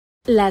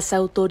Las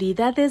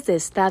autoridades de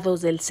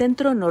estados del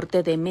centro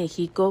norte de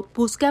México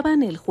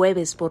buscaban el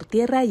jueves por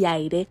tierra y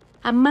aire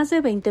a más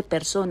de 20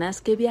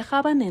 personas que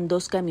viajaban en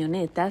 2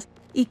 camionetas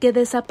y que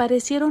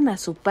desaparecieron a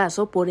su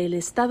paso por el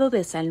estado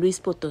de San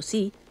Luis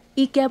Potosí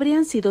y que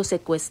habrían sido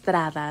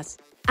secuestradas.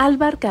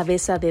 Álvar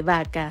Cabeza de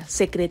Vaca,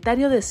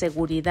 secretario de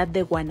Seguridad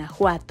de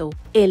Guanajuato,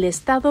 el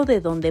estado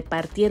de donde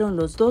partieron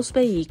los 2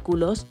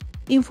 vehículos,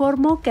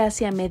 informó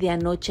casi a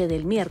medianoche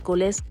del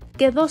miércoles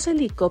que 2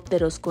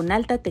 helicópteros con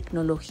alta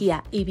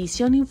tecnología y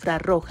visión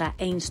infrarroja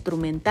e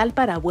instrumental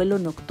para vuelo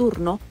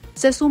nocturno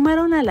se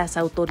sumaron a las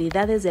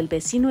autoridades del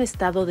vecino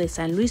estado de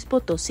San Luis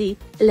Potosí.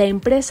 La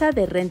empresa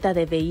de renta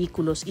de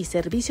vehículos y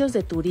servicios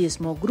de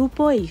turismo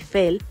Grupo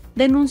Eiffel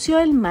denunció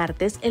el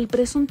martes el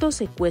presunto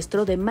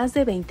secuestro de más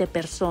de 20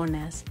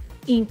 personas,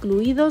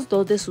 incluidos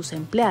 2 de sus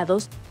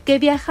empleados que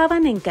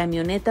viajaban en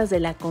camionetas de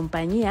la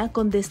compañía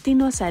con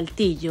destino a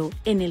Saltillo,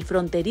 en el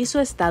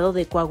fronterizo estado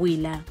de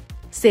Coahuila.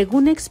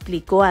 Según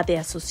explicó a The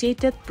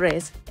Associated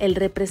Press, el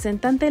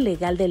representante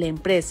legal de la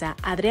empresa,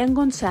 Adrián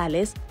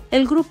González,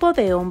 el grupo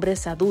de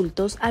hombres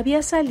adultos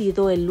había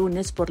salido el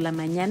lunes por la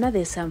mañana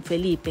de San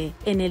Felipe,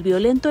 en el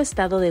violento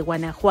estado de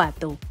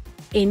Guanajuato,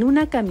 en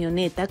una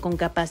camioneta con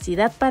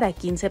capacidad para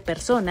 15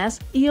 personas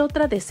y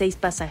otra de 6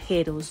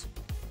 pasajeros,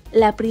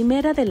 la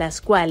primera de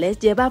las cuales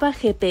llevaba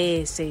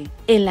GPS.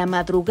 En la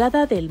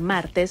madrugada del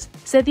martes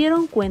se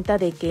dieron cuenta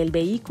de que el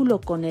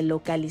vehículo con el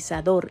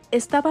localizador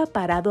estaba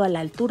parado a la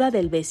altura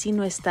del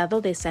vecino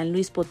estado de San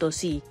Luis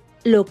Potosí,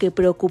 lo que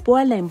preocupó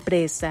a la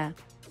empresa.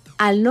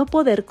 Al no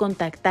poder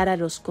contactar a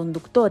los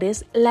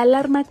conductores, la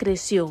alarma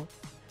creció.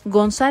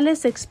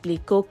 González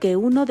explicó que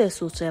uno de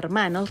sus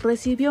hermanos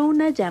recibió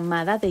una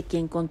llamada de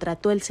quien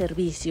contrató el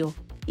servicio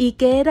y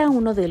que era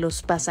uno de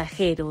los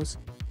pasajeros,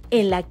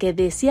 en la que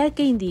decía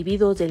que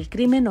individuos del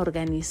crimen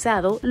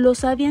organizado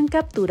los habían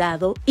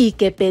capturado y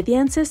que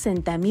pedían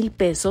 60,000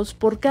 pesos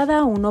por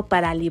cada uno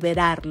para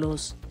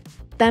liberarlos.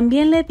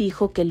 También le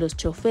dijo que los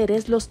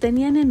choferes los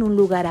tenían en un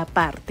lugar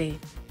aparte.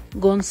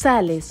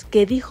 González,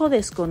 que dijo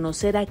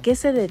desconocer a qué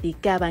se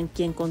dedicaban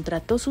quien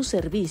contrató sus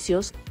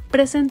servicios,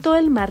 presentó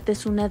el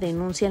martes una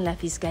denuncia en la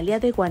Fiscalía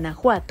de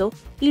Guanajuato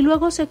y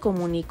luego se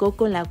comunicó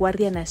con la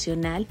Guardia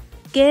Nacional,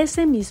 que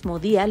ese mismo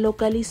día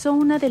localizó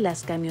una de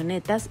las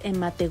camionetas en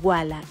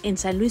Matehuala, en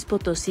San Luis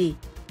Potosí,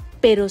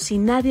 pero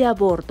sin nadie a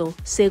bordo,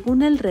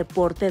 según el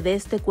reporte de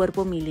este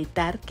cuerpo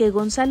militar que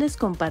González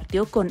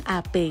compartió con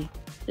AP.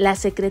 La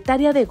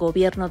secretaria de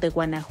Gobierno de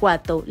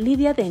Guanajuato,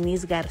 Lidia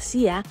Denise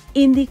García,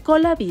 indicó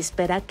la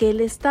víspera que el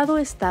estado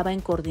estaba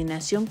en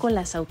coordinación con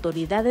las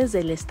autoridades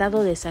del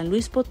estado de San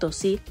Luis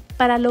Potosí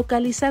para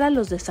localizar a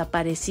los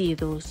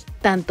desaparecidos.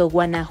 Tanto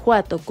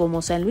Guanajuato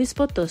como San Luis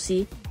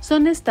Potosí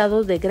son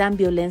estados de gran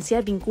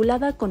violencia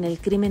vinculada con el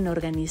crimen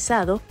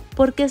organizado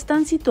porque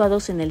están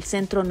situados en el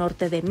centro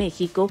norte de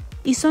México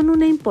y son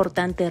una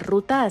importante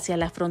ruta hacia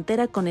la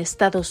frontera con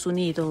Estados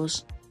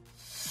Unidos.